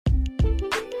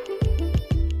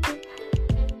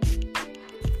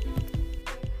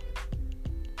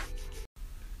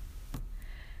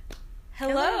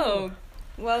Hello.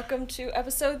 Welcome to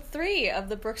episode 3 of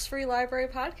the Brooks Free Library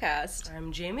podcast.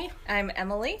 I'm Jamie. I'm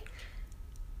Emily.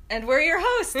 And we're your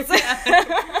hosts.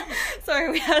 Sorry,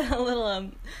 we had a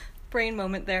little brain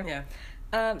moment there.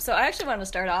 Yeah. So I actually want to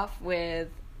start off with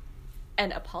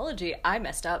an apology. I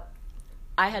messed up.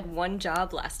 I had one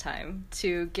job last time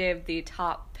to give the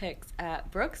top picks at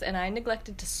Brooks, and I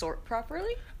neglected to sort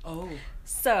properly. Oh.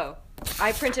 So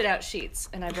I printed out sheets,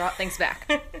 and I brought things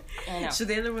back. I know. So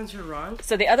the other ones are wrong?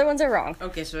 So the other ones are wrong.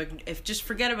 Okay, so just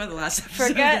forget about the last episode.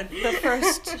 Forget the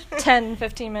first 10,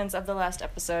 15 minutes of the last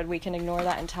episode. We can ignore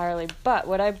that entirely. But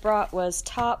what I brought was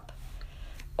top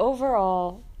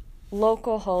overall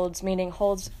local holds, meaning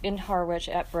holds in Harwich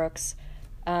at Brooks.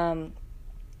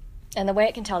 And the way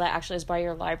I can tell that actually is by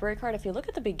your library card. If you look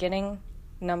at the beginning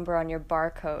number on your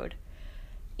barcode,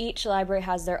 each library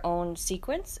has their own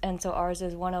sequence, and so ours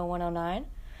is 10109,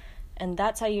 and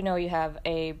that's how you know you have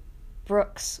a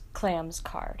Brooks Clams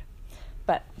card.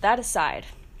 But that aside,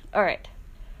 all right,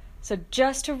 so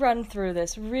just to run through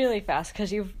this really fast,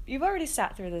 because you've already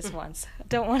sat through this once.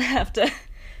 Don't want to have to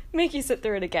make you sit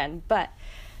through it again, but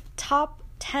top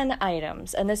 10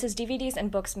 items, and this is DVDs and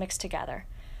books mixed together.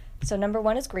 So number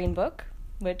 1 is Green Book,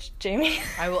 which Jamie...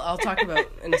 I'll talk about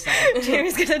in a second.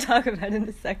 Jamie's going to talk about in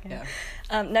a second.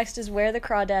 Yeah. Next is Where the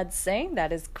Crawdads Sing.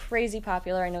 That is crazy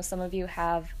popular. I know some of you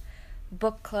have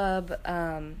book club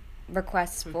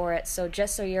requests for it. So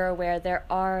just so you're aware, there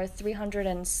are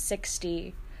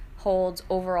 360 holds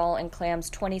overall in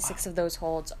Clams. 26 of those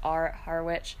holds are at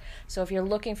Harwich. So if you're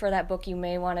looking for that book, you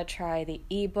may want to try the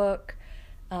ebook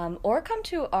or come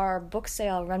to our book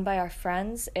sale run by our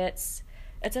friends.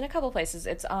 It's in a couple places.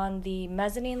 It's on the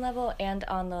mezzanine level and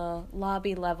on the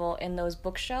lobby level in those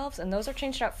bookshelves, and those are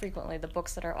changed out frequently, the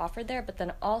books that are offered there, but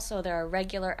then also there are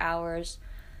regular hours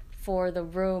for the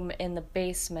room in the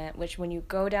basement, which when you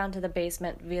go down to the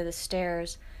basement via the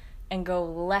stairs and go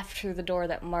left through the door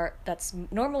that's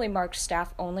normally marked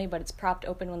staff only, but it's propped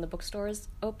open when the bookstore is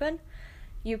open,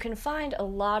 you can find a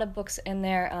lot of books in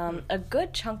there. A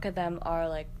good chunk of them are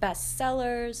like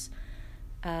bestsellers,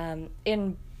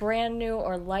 in brand new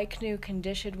or like new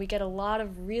condition. We get a lot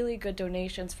of really good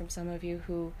donations from some of you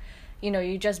who,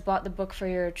 you just bought the book for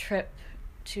your trip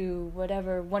to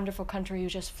whatever wonderful country you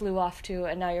just flew off to,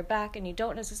 and now you're back and you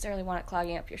don't necessarily want it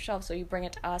clogging up your shelf, so you bring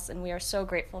it to us, and we are so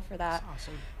grateful for that. That's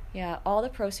awesome. Yeah, all the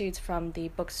proceeds from the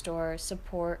bookstore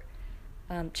support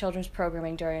children's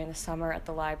programming during the summer at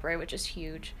the library, which is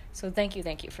huge. So thank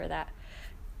you for that.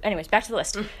 Anyways, back to the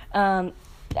list.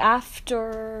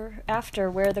 After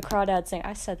Where the Crawdads Sing,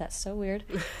 I said that so weird.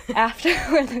 After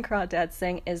Where the Crawdads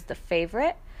Sing is The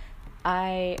Favorite.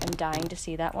 I am dying to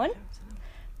see that one.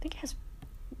 I think it has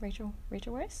Rachel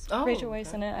Weisz. Oh, Rachel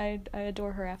Weisz in it. I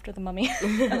adore her after The Mummy.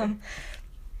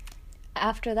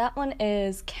 After that one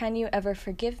is Can You Ever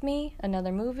Forgive Me?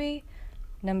 Another movie.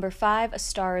 Number 5, A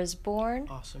Star Is Born.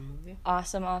 Awesome movie.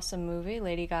 Awesome movie.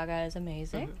 Lady Gaga is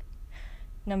amazing. Mm-hmm.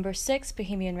 Number 6,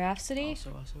 Bohemian Rhapsody.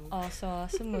 Also awesome movie. Also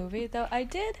awesome movie, though I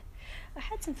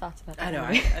had some thoughts about that. I know,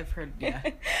 movie. I've heard, yeah.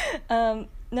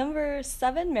 Number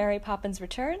 7, Mary Poppins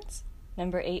Returns.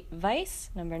 Number 8,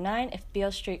 Vice. Number 9, If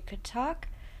Beale Street Could Talk.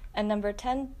 And number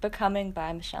 10, Becoming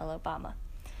by Michelle Obama.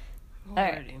 Alrighty. All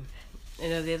right.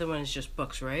 And the other one is just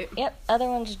books, right? Yep, other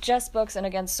one's just books, and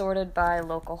again, sorted by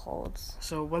local holds.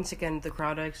 So once again, the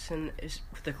Crawdads,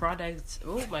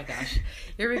 oh my gosh.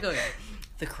 Here we go again.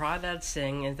 The Crawdads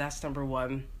Sing, and that's number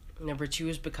 1. Number 2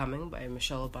 is Becoming by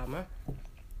Michelle Obama.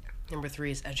 Number 3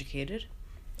 is Educated.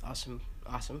 Awesome.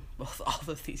 All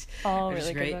of these All are just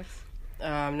really great. good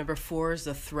books. Number 4 is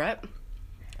The Threat.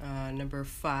 Number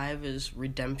 5 is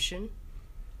Redemption.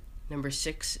 Number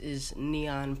 6 is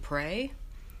Neon Prey.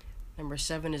 Number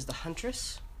 7 is The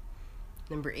Huntress.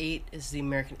 Number 8 is The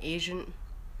American Agent.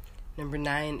 Number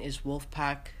 9 is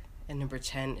Wolfpack. And number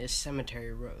 10 is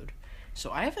Cemetery Road. So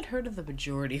I haven't heard of the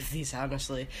majority of these,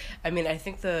 honestly. I mean, I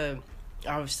think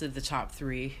obviously the top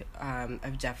 3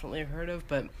 I've definitely heard of,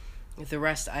 but the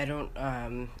rest I don't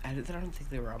think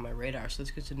they were on my radar, so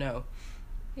it's good to know.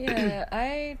 Yeah,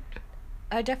 I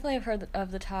definitely have heard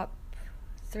of the top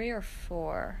 3 or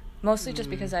 4. Mostly just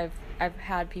because I've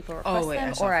had people request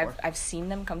them, or I've seen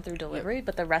them come through delivery,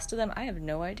 but the rest of them, I have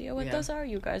no idea what those are.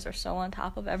 You guys are so on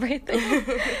top of everything.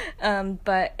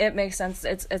 But it makes sense.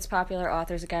 It's popular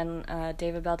authors, again,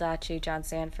 David Baldacci, John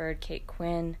Sanford, Kate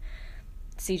Quinn,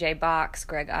 C.J. Box,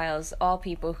 Greg Iles, all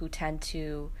people who tend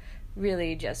to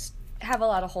really just have a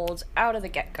lot of holds out of the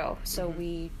get-go. So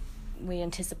we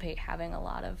anticipate having a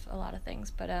lot of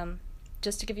things. But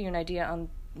just to give you an idea on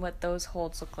what those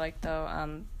holds look like,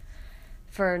 though,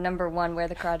 for number 1, Where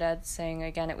the Crawdads Sing,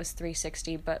 again, it was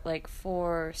 360, but, like,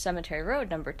 for Cemetery Road,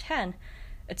 number 10,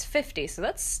 it's 50, so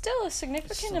that's still a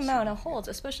significant amount of holds,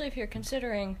 especially if you're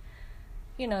considering,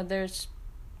 you know, there's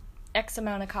X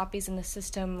amount of copies in the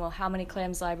system. Well, how many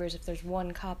Clams libraries? If there's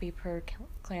 1 copy per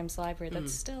Clams library, that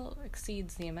still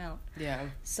exceeds the amount. Yeah.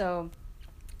 So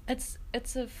it's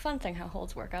a fun thing how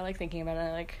holds work. I like thinking about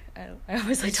it. I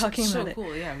always like talking about it. It's so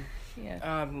cool, yeah.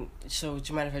 Yeah. So do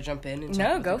you mind if I jump in? And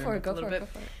No, go for it. Go for it.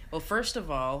 Well, first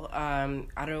of all,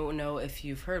 I don't know if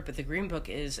you've heard, but The Green Book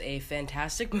is a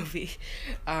fantastic movie.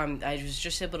 I was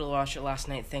just able to watch it last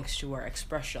night thanks to our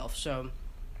Express Shelf. So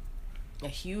a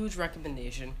huge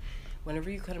recommendation.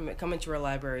 Whenever you come into our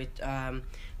library,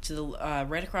 to the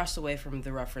right across the way from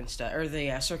the reference desk or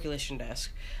the circulation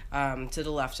desk, to the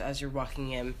left as you're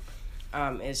walking in,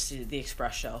 is the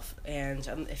Express Shelf. And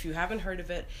if you haven't heard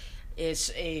of it,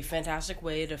 it's a fantastic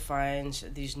way to find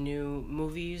these new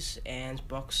movies and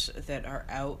books that are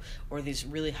out, or these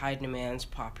really high demand,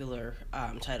 popular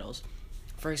titles.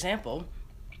 For example,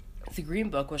 The Green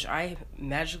Book, which I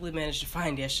magically managed to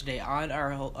find yesterday on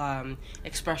our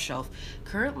Express Shelf,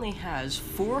 currently has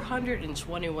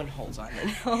 421 holds on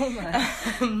it. Oh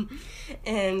my!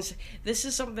 And this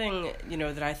is something, you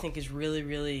know, that I think is really,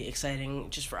 really exciting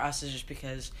just for us, is just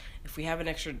because if we have an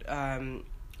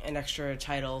extra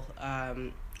title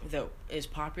that is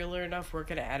popular enough, we're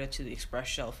going to add it to the Express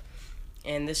Shelf.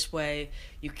 And this way,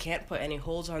 you can't put any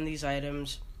holds on these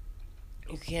items.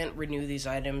 You can't renew these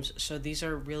items. So these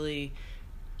are really,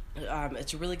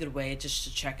 it's a really good way just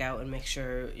to check out and make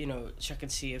sure, you know, check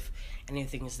and see if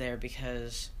anything is there,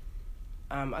 because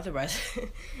otherwise,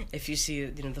 if you see,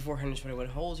 you know, the 421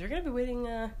 holds, you're going to be waiting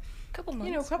couple months.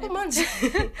 You know, a couple maybe. months.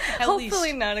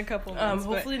 Hopefully not a couple months.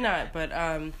 Hopefully not, but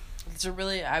it's a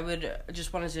really, I would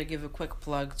just wanted to give a quick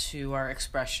plug to our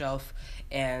Express Shelf,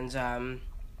 and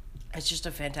it's just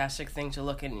a fantastic thing to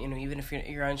look in. You know, even if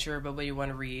you're unsure about what you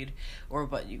want to read or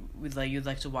what you'd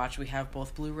like to watch, we have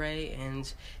both Blu-ray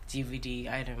and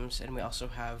DVD items, and we also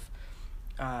have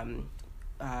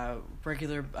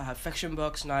regular fiction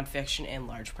books, nonfiction, and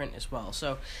large print as well.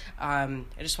 So I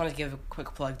just wanted to give a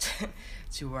quick plug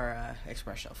to our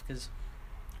Express Shelf, because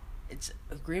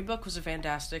Green Book was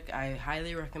fantastic. I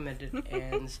highly recommend it,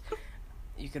 and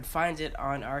you can find it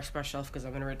on our Express Shelf because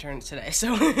I'm going to return it today.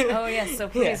 So oh yes, so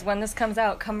please, when this comes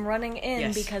out, come running in,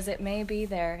 yes, because it may be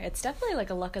there. It's definitely like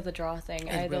a luck of the draw thing.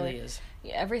 It really is.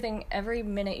 Every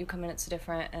minute you come in, it's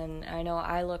different, and I know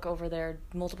I look over there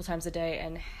multiple times a day,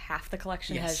 and half the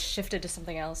collection has shifted to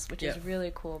something else, which is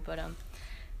really cool. But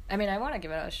I mean, I want to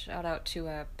give a shout out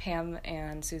to Pam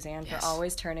and Suzanne for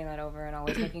always turning that over and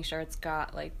always making sure it's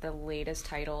got like the latest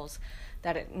titles,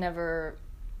 that it never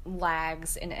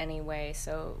lags in any way.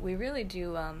 So we really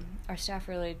do, our staff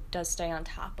really does stay on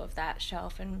top of that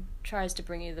shelf and tries to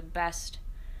bring you the best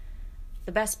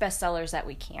bestsellers that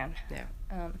we can.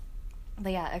 Yeah.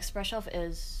 But yeah, Express Shelf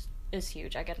is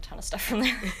huge. I get a ton of stuff from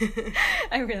there.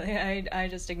 I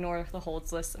just ignore the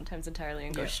holds list sometimes entirely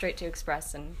and go straight to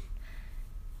Express and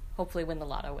hopefully win the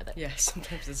lotto with it. Yeah,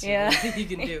 sometimes that's the only thing you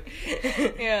can do.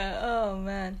 Yeah, oh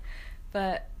man.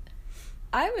 But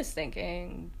I was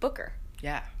thinking Booker.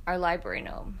 Yeah. Our library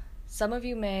gnome. Some of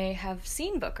you may have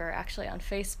seen Booker actually on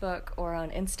Facebook or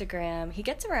on Instagram. He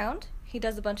gets around. He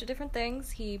does a bunch of different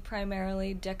things. He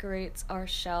primarily decorates our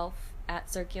shelf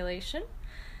at Circulation,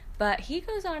 but he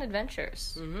goes on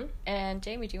adventures. Mm-hmm. And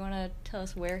Jamie, do you want to tell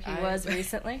us where he was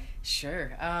recently?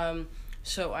 Sure.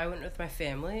 So I went with my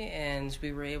family, and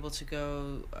we were able to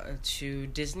go to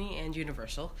Disney and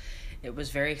Universal. It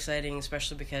was very exciting,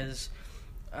 especially because,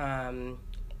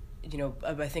 you know,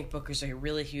 I think Booker's a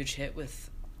really huge hit with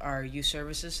our youth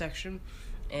services section,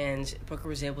 and Booker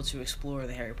was able to explore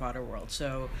the Harry Potter world.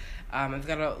 So I've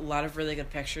got a lot of really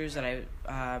good pictures that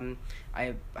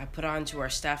I put onto our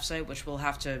staff site, which we'll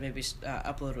have to maybe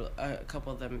upload a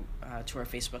couple of them to our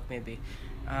Facebook maybe.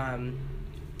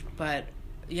 But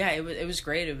yeah, it was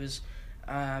great. It was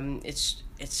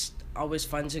it's always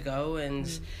fun to go, and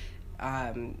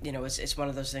you know, it's one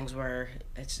of those things where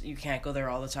you can't go there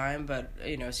all the time, but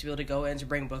you know, to be able to go and to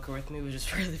bring Booker with me was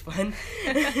just really fun.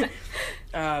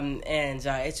 And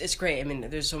it's great. I mean,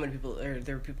 there's so many people, or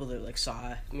there were people that like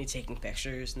saw me taking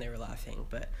pictures and they were laughing,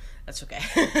 but that's okay.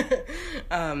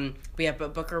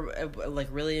 But Booker like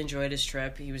really enjoyed his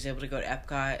trip. He was able to go to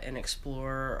Epcot and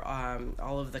explore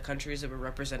all of the countries that were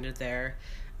represented there,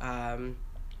 and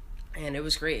it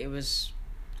was great. It was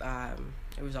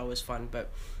always fun,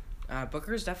 but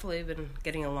Booker's definitely been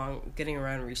getting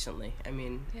around recently. I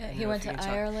mean, yeah, he went to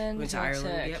Ireland. Went to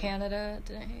Ireland. Canada,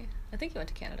 didn't he? I think he went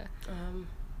to Canada.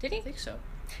 Did he? I think so.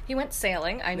 He went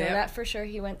sailing. I know Yep. that for sure.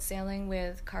 He went sailing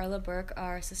with Carla Burke,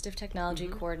 our assistive technology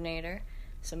Mm-hmm. coordinator.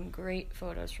 Some great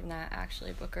photos from that,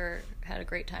 actually. Booker had a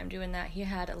great time doing that. He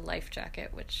had a life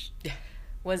jacket, which Yeah.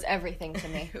 was everything to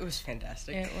me. It was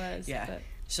fantastic. It was. Yeah. But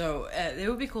So it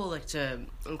would be cool, like, to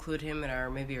include him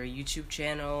in maybe our YouTube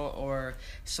channel or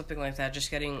something like that. Just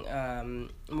getting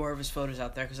more of his photos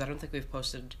out there, because I don't think we've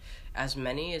posted as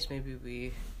many as maybe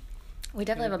we. we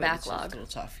definitely have a but it's backlog. a little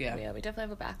tough, yeah. Yeah, we definitely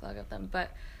have a backlog of them.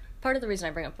 But part of the reason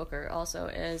I bring up Booker also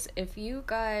is if you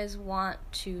guys want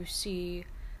to see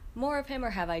more of him or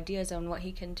have ideas on what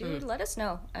he can do, let us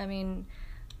know. I mean,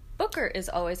 Booker is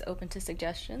always open to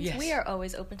suggestions. Yes. We are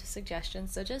always open to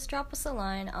suggestions. So just drop us a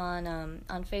line on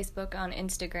Facebook, on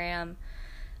Instagram,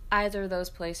 either of those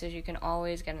places. You can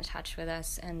always get in touch with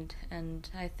us, and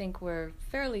I think we're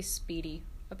fairly speedy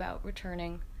about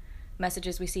returning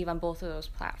messages we receive on both of those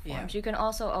platforms. Yeah. You can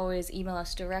also always email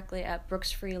us directly at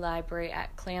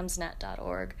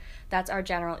brooksfreelibrary@clamsnet.org. That's our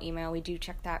general email. We do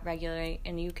check that regularly,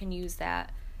 and you can use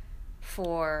that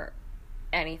for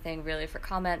anything really, for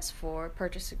comments, for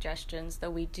purchase suggestions. Though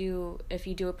we do, if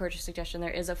you do a purchase suggestion, there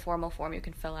is a formal form you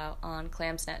can fill out on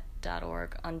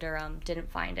clamsnet.org under didn't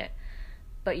find it.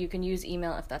 But you can use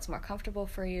email if that's more comfortable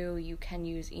for you. You can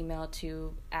use email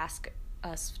to ask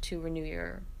us to renew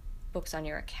your books on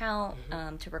your account,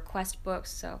 to request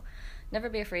books. So never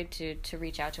be afraid to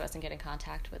reach out to us and get in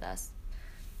contact with us.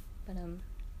 But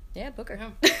yeah, Booker.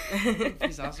 Yeah.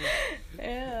 He's awesome.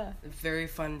 Yeah. A very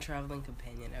fun traveling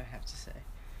companion, I have to say.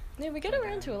 Yeah, we get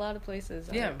around to a lot of places,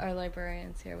 Yeah. our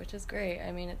librarians here, which is great.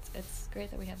 I mean, it's great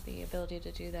that we have the ability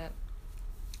to do that.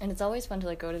 And it's always fun to,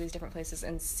 like, go to these different places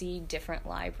and see different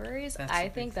libraries. That's I the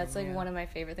big think that's, thing, like, yeah. one of my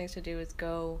favorite things to do is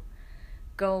go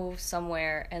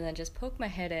somewhere and then just poke my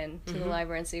head in to the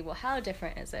library and see, well, how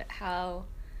different is it? How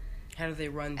do they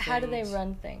run things? How do they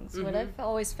run things? What I've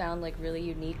always found, like, really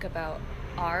unique about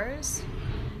ours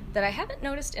that I haven't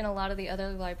noticed in a lot of the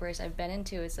other libraries I've been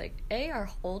into is, like, our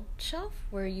hold shelf,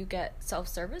 where you get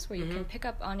self-service, where you can pick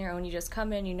up on your own. You just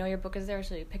come in, you know your book is there,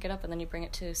 so you pick it up, and then you bring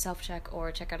it to self-check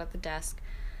or check out at the desk.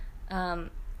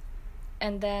 And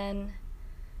then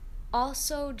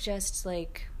also just,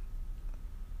 like,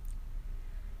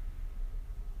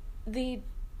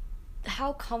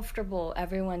 how comfortable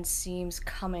everyone seems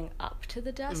coming up to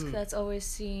the desk. That's always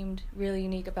seemed really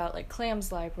unique about, like,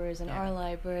 Clam's libraries and our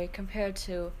library compared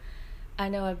to, I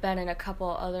know I've been in a couple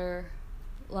other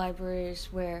libraries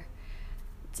where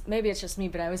maybe it's just me,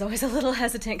 but I was always a little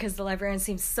hesitant because the librarian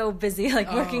seems so busy,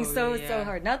 like, working so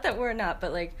hard. Not that we're not,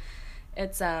 but, like,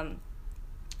 it's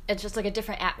just, like, a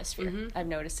different atmosphere. I've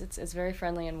noticed it's very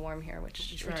friendly and warm here, which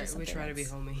is something we try to be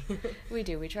homey. we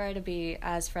do. We try to be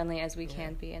as friendly as we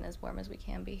can be and as warm as we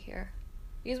can be here.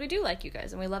 Because we do like you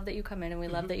guys, and we love that you come in, and we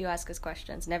love that you ask us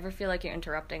questions. Never feel like you're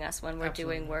interrupting us when we're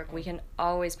doing work. We can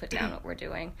always put down what we're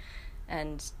doing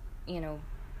and,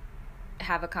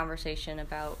 have a conversation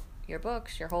about your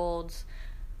books, your holds,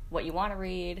 what you want to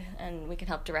read, and we can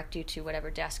help direct you to whatever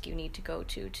desk you need to go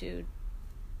to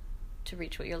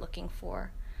reach what you're looking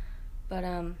for. But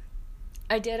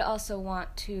I did also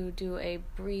want to do a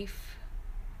brief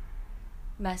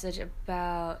message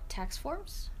about tax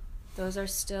forms. Those are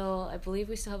still, I believe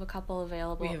we still have a couple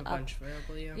available. We have a bunch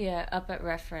available, yeah. Yeah, up at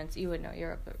Reference. You would know,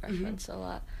 you're up at Reference a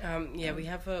lot. We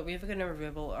have a good number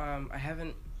available. I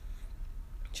haven't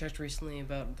checked recently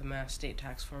about the Mass state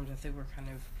tax forms. I think we're kind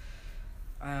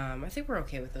of, I think we're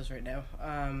okay with those right now.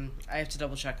 I have to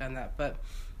double check on that, but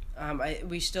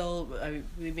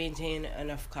we maintain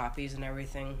enough copies and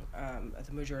everything at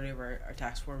the majority of our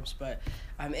tax forms, but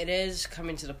it is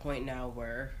coming to the point now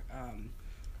where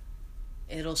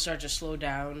it'll start to slow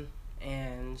down,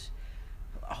 and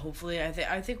hopefully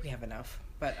I think we have enough,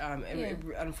 but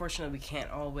unfortunately we can't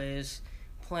always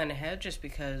plan ahead just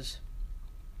because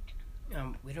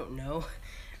we don't know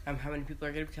how many people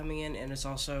are going to be coming in, and it's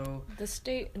also the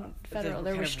state and federal,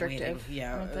 they're they're restrictive. Waiting.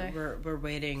 Aren't they? We're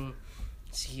waiting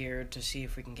here to see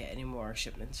if we can get any more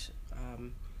shipments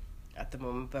at the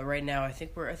moment, but right now I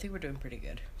think we're doing pretty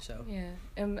good. So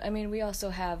and I mean, we also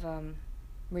have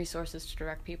resources to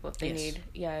direct people if they need.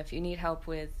 If you need help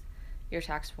with your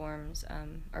tax forms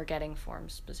or getting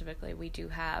forms specifically, we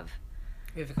have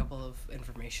a couple of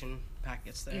information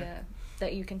packets there. Yeah,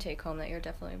 that you can take home, that you're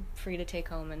definitely free to take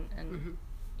home and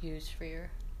use for your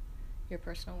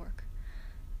personal work.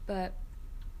 But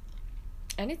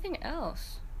anything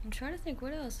else? I'm trying to think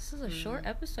what else. This is a short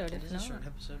episode. It is a short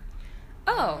episode.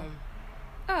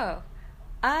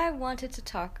 I wanted to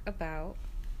talk about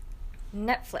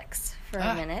Netflix for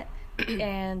a minute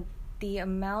and the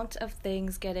amount of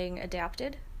things getting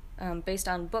adapted based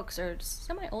on books or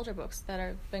semi-older books that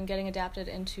have been getting adapted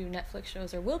into Netflix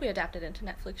shows or will be adapted into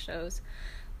Netflix shows.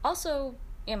 Also,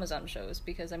 Amazon shows,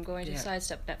 because I'm going to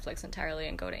sidestep Netflix entirely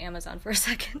and go to Amazon for a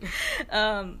second.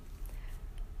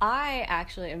 I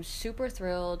actually am super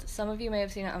thrilled. Some of you may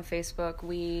have seen it on Facebook.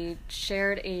 We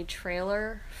shared a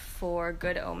trailer for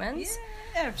Good Omens.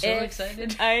 Yeah, I'm so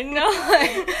excited. I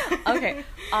know. Okay,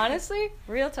 honestly,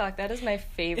 real talk, that is my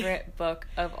favorite book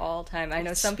of all time. I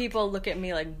know some people look at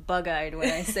me like bug-eyed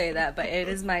when I say that, but it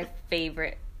is my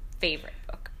favorite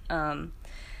book.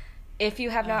 If you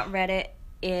have not read it,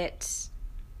 it's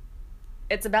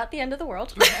about the end of the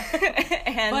world.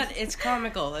 But it's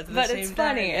comical at the same it's time.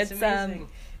 funny. It's amazing.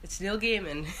 It's Neil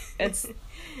Gaiman. It's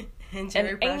and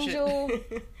Terry an Pratchett. angel,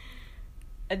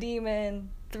 a demon,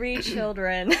 3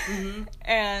 children,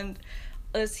 and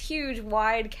this huge,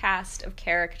 wide cast of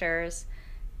characters.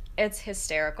 It's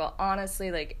hysterical. Honestly,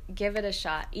 like, give it a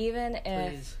shot. Even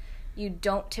if you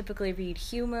don't typically read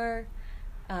humor,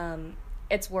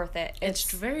 it's worth it. It's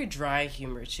very dry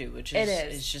humor, too, which is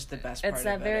it's just the best part of it. It's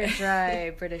that very dry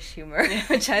British humor,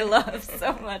 which I love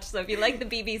so much. So if you like the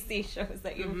BBC shows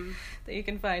that you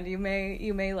can find, you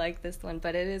may like this one.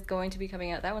 But it is going to be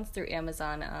coming out. That one's through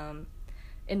Amazon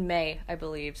in May, I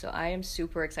believe. So I am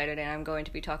super excited, and I'm going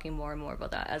to be talking more and more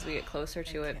about that as we get closer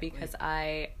to it, because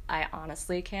I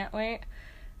honestly can't wait.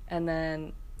 And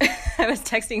then I was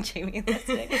texting Jamie last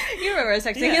night. You remember I was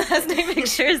texting you last night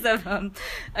pictures of,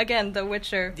 again, The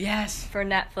Witcher. Yes. For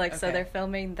Netflix. Okay. So they're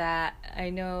filming that.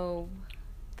 I know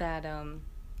that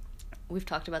we've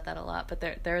talked about that a lot, but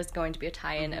there is going to be a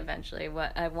tie-in eventually.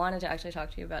 What I wanted to actually talk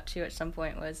to you about, too, at some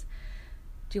point was,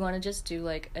 do you want to just do,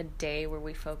 like, a day where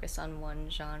we focus on one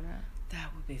genre? That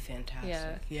would be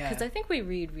fantastic. Yeah. Because I think we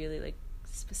read really, like,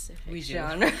 specific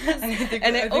genres.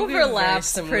 And it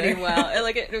overlaps pretty well.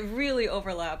 Like, it really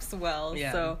overlaps well.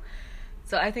 Yeah.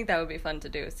 So I think that would be fun to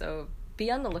do. So be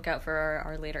on the lookout for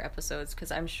our later episodes, because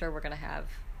I'm sure we're going to have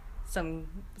some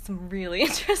really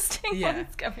interesting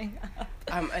ones coming up.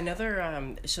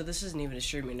 So this isn't even a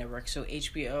streaming network. So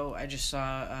HBO, I just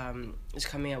saw, is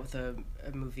coming out with a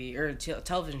movie, or a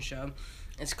television show.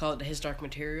 It's called His Dark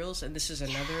Materials, and this is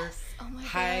another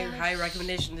high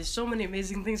recommendation. There's so many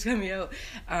amazing things coming out.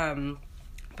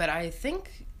 But I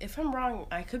think, if I'm wrong,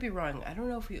 I could be wrong. I don't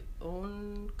know if we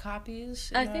own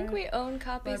copies. I think we own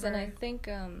copies, library. And I think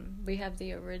we have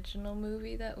the original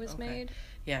movie that was made.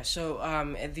 Yeah, so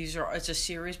it's a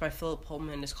series by Philip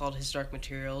Pullman. It's called His Dark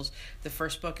Materials. The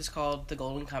first book is called The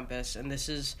Golden Compass, and this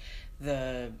is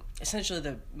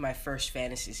essentially my first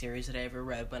fantasy series that I ever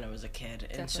read when I was a kid.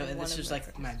 And definitely. So this was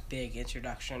like my big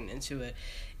introduction into it,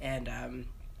 and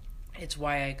it's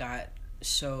why I got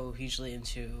so hugely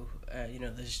into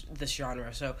this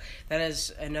genre. So that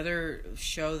is another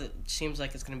show that seems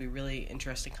like it's going to be really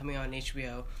interesting coming out on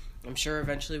HBO. I'm sure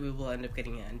eventually we will end up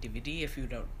getting it on DVD if you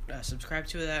don't subscribe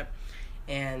to that.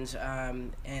 And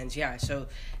yeah, so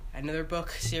another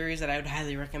book series that I would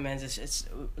highly recommend is, it's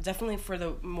definitely for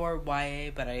the more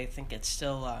YA, but I think it's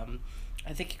still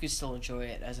I think you could still enjoy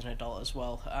it as an adult as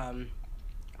well.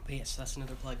 But yes, that's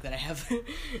another plug that I have.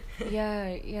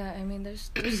 Yeah. I mean, there's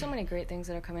so many great things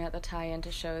that are coming out that tie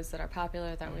into shows that are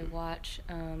popular that we watch.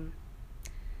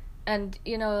 And,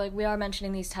 like, we are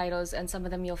mentioning these titles, and some of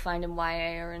them you'll find in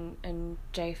YA or in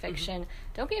J fiction.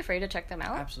 Don't be afraid to check them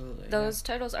out. Absolutely. Those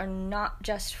titles are not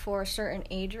just for a certain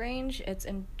age range. It's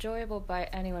enjoyable by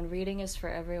anyone. Reading is for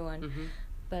everyone.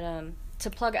 But to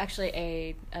plug actually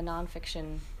a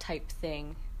nonfiction type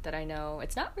thing that I know,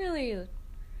 it's not really,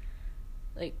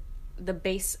 like, the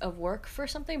base of work for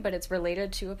something, but it's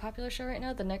related to a popular show right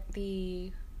now.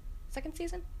 The second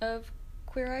season of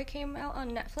Queer Eye came out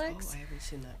on Netflix. Oh, I haven't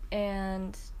seen that.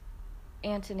 And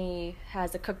Anthony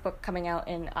has a cookbook coming out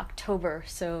in October,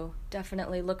 so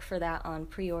definitely look for that on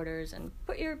pre-orders and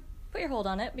put your hold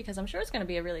on it, because I'm sure it's going to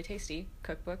be a really tasty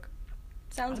cookbook.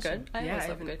 Sounds awesome. Good. I always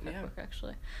love a good cookbook,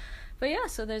 actually. But yeah,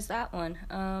 so there's that one.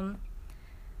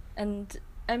 And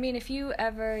I mean, if you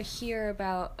ever hear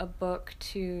about a book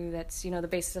too that's, the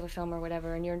basis of a film or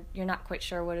whatever, and you're not quite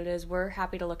sure what it is, we're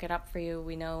happy to look it up for you.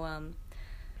 We know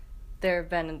there have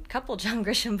been a couple John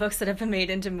Grisham books that have been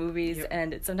made into movies,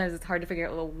 and sometimes it's hard to figure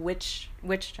out which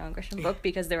John Grisham book,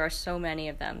 because there are so many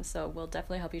of them. So we'll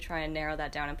definitely help you try and narrow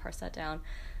that down and parse that down.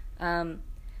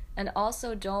 And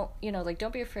also don't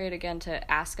be afraid, again,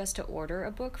 to ask us to order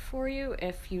a book for you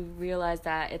if you realize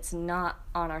that it's not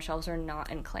on our shelves or not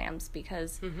in Clams,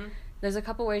 because there's a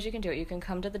couple ways you can do it. You can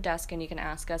come to the desk and you can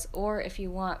ask us, or if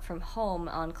you want, from home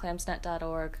on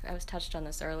clamsnet.org, I was touched on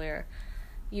this earlier,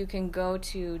 you can go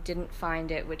to Didn't Find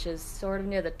It, which is sort of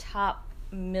near the top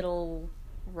middle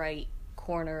right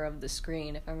corner of the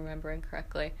screen, if I'm remembering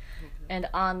correctly. And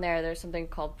on there's something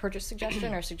called purchase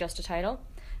suggestion or suggest a title.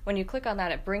 When you click on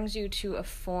that, it brings you to a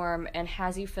form and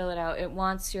has you fill it out. It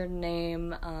wants your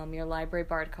name, your library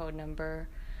barcode number,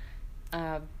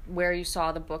 where you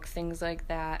saw the book, things like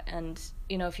that. And,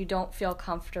 if you don't feel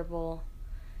comfortable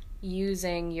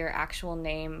using your actual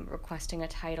name, requesting a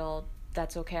title,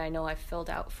 that's okay. I know I've filled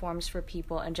out forms for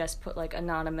people and just put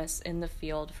anonymous in the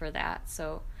field for that.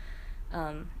 So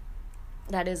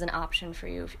that is an option for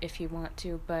you if you want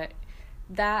to. But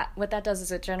what that does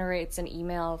is it generates an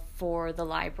email for the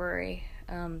library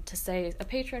to say a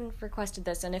patron requested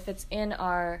this, and if it's in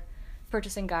our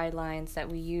purchasing guidelines that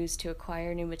we use to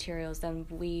acquire new materials, then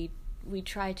we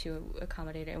try to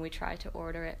accommodate it and we try to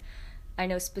order it. I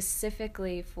know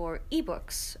specifically for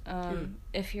ebooks,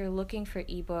 if you're looking for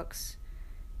ebooks,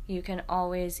 you can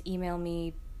always email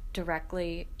me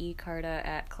directly,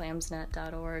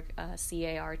 ecarta@clamsnet.org,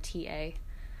 CARTA.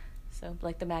 So,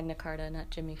 like the Magna Carta, not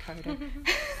Jimmy Carter.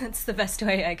 That's the best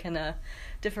way I can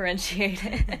differentiate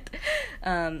it.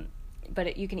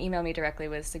 But you can email me directly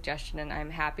with a suggestion, and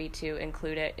I'm happy to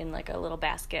include it in a little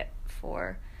basket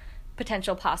for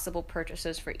potential possible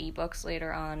purchases for ebooks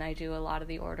later on. I do a lot of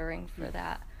the ordering for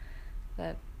that.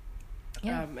 But,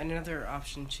 yeah. And another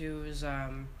option, too, is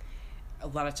a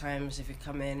lot of times if you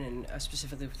come in and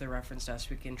specifically with the reference desk,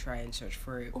 we can try and search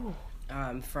for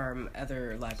from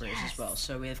other libraries as well.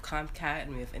 So we have CompCat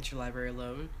and we have Interlibrary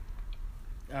Loan.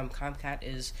 CompCat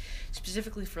is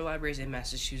specifically for libraries in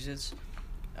Massachusetts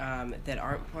that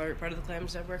aren't part of the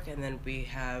Clams Network, and then we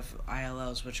have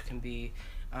ILLs, which can be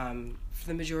for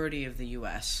the majority of the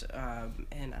U.S.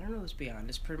 And I don't know what's beyond.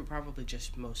 It's probably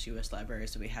just most U.S.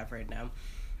 libraries that we have right now.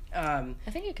 I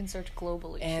think you can search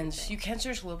globally. And you can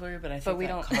search globally, but I think we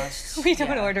that don't, costs... we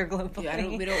don't order globally. Yeah,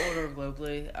 we don't order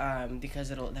globally because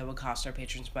that would cost our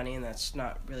patrons money, and that's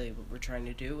not really what we're trying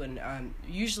to do. And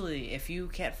usually, if you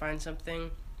can't find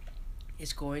something,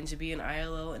 it's going to be an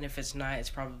ILL, and if it's not, it's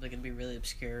probably going to be really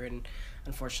obscure, and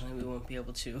unfortunately, we won't be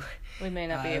able to... We may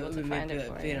not be able to find it for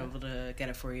you. We may not be able to get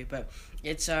it for you, but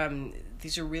it's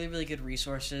these are really, really good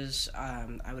resources.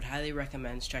 I would highly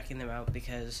recommend checking them out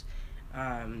because...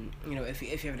 if you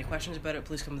have any questions about it,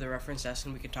 please come to the reference desk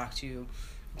and we can talk to you,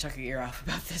 talk your ear off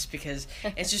about this, because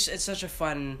it's such a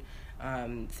fun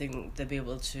thing to be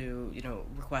able to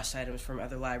request items from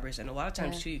other libraries, and a lot of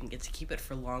times too you can get to keep it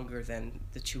for longer than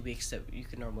the 2 weeks that you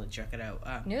can normally check it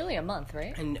out. Nearly a month,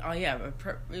 right? And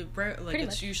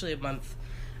it's usually a month,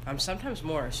 sometimes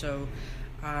more. So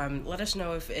let us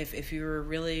know if you're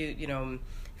really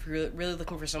if you're really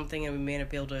looking for something and we may not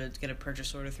be able to get a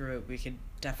purchase order through it, we could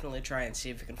definitely try and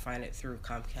see if we can find it through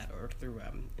CompCat or through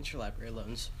Interlibrary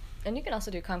Loans. And you can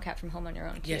also do CompCat from home on your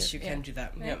own, too. Yes, you can do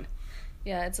that. Right. Yep.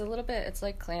 Yeah, it's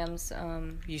like Clams.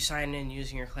 You sign in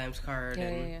using your Clams card.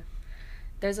 Yeah.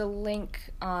 There's a link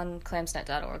on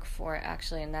clamsnet.org for it,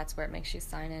 actually, and that's where it makes you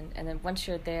sign in. And then once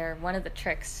you're there, one of the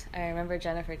tricks, I remember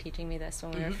Jennifer teaching me this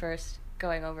when we were first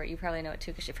going over it. You probably know it,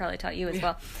 too, because she probably taught you as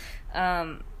well.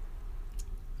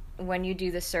 When you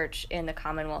do the search in the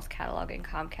Commonwealth catalog in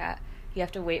CompCat, you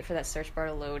have to wait for that search bar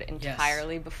to load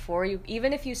entirely before you...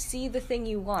 Even if you see the thing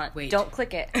you want, don't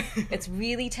click it. It's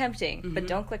really tempting, but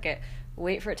don't click it.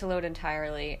 Wait for it to load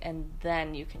entirely, and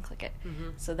then you can click it.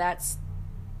 So that's...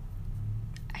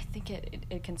 I think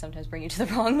it can sometimes bring you to the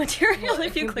wrong material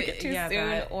if you click it too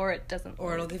soon, or it doesn't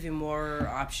Or it'll give you more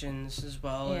options as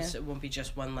well. Yeah. It won't be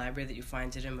just one library that you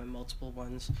find it in, but multiple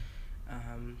ones.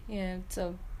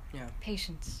 So... Yeah.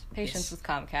 Patience with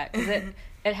CompCat, because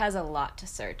it has a lot to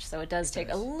search, so it does take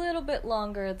a little bit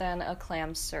longer than a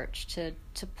Clam search to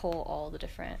pull all the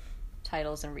different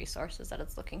titles and resources that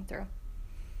it's looking through.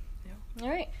 Yeah. All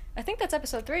right, I think that's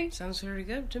episode 3. Sounds pretty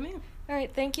good to me. All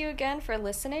right, thank you again for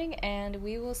listening, and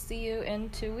we will see you in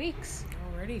 2 weeks.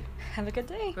 Alrighty. Have a good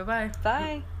day. Bye-bye.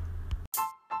 Bye.